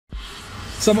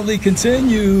Summer League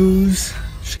continues.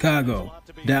 Chicago,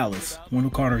 Dallas.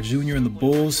 Wendell Carter Jr. and the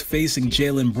Bulls facing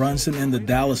Jalen Brunson and the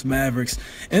Dallas Mavericks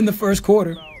in the first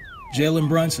quarter. Jalen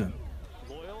Brunson,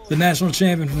 the national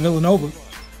champion from Villanova,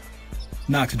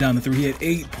 knocked it down the three. He had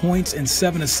 8 points and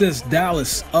 7 assists.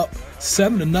 Dallas up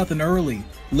 7-0 early.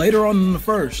 Later on in the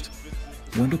first,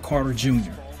 Wendell Carter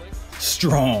Jr.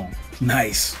 strong,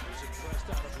 nice.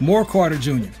 More Carter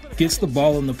Jr. gets the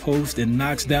ball in the post and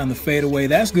knocks down the fadeaway.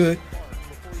 That's good.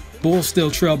 Bulls still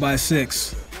trail by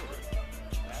 6.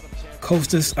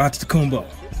 Kostas Antetokounmpo,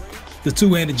 the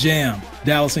two-handed jam.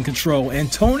 Dallas in control.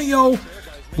 Antonio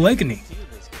Blakeney,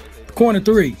 corner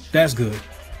three. That's good.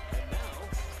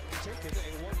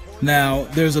 Now,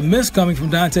 there's a miss coming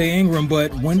from Dante Ingram,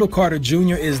 but Wendell Carter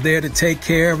Jr. is there to take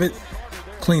care of it.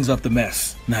 Cleans up the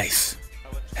mess. Nice.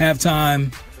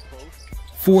 Halftime,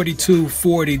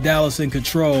 42-40, Dallas in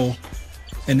control.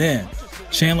 And then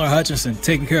Chandler Hutchinson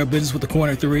taking care of business with the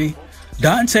corner three.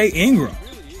 Dante Ingram,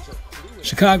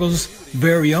 Chicago's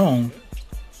very own,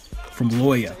 from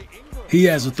Loya. He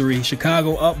has a three.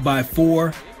 Chicago up by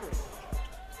 4.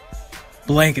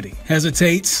 Blankety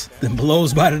hesitates, then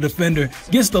blows by the defender,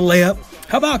 gets the layup.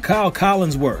 How about Kyle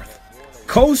Collinsworth?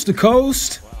 Coast to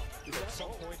coast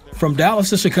from Dallas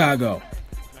to Chicago.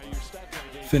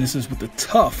 Finishes with a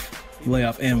tough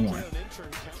layup and one.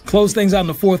 Close things out in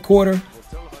the fourth quarter.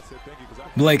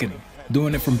 Blakeney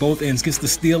doing it from both ends, gets the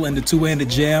steal and the two-handed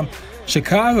jam.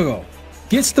 Chicago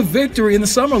gets the victory in the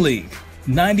Summer League,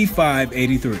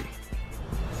 95-83.